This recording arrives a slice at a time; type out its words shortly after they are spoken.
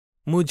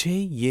मुझे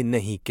ये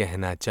नहीं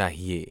कहना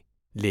चाहिए,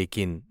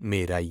 लेकिन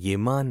मेरा ये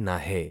मानना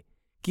है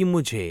कि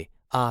मुझे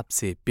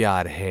आपसे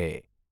प्यार है।